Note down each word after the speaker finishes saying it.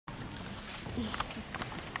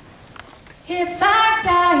If I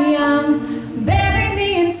die young, bury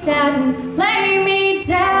me in satin, lay me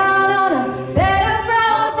down on a bed of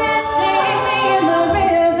roses, sing me in the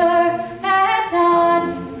river at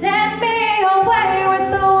dawn, send me away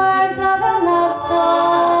with the words of a love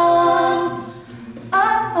song.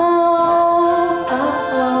 Oh, oh,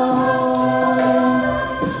 oh.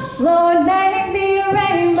 Lord, make me a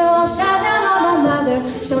rainbow, I'll shine down on my mother.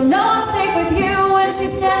 She'll know I'm safe with you when she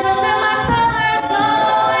stands under my colors.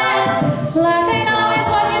 Oh, and life ain't always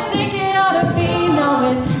what you think it ought to be. No,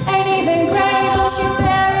 it ain't even gray, but she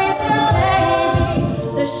buries her baby.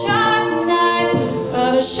 The sharp knife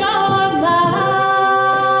of a short life.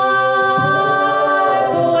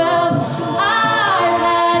 Well, I've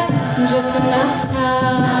had just enough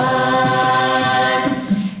time.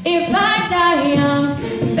 If I die young,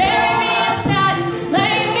 bury me in satin,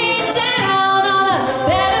 lay me down on a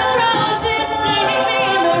bed of roses, sing me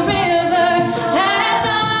in the river at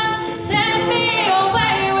dawn, send me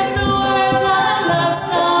away with the words of a love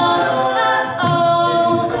song.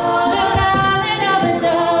 Oh, the ballad of a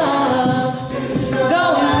dove. Go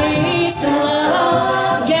in peace and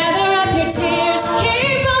love, gather up your tears,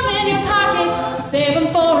 keep them in your pocket, save them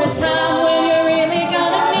for a time when you're really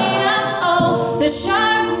gonna need them. Oh, the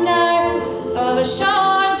sharp knife of a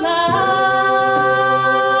short life.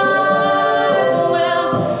 Well,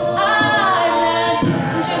 I've had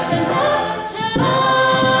just enough time.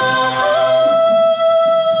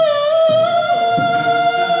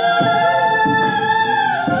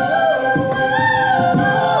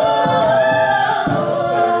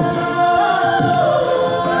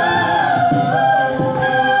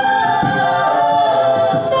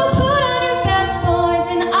 So put on your best boys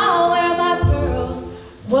and I'll wear my pearls.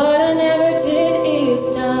 What I never did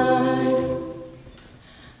is done.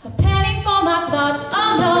 A penny for my thoughts,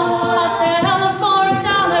 oh no, I'll settle for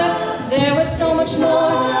 $1. They're worth so much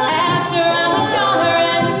more after I'm a goner,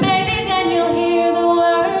 and maybe then you'll hear the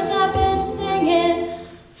words I've been singing.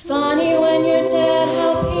 Funny when you're dead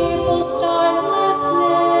how people start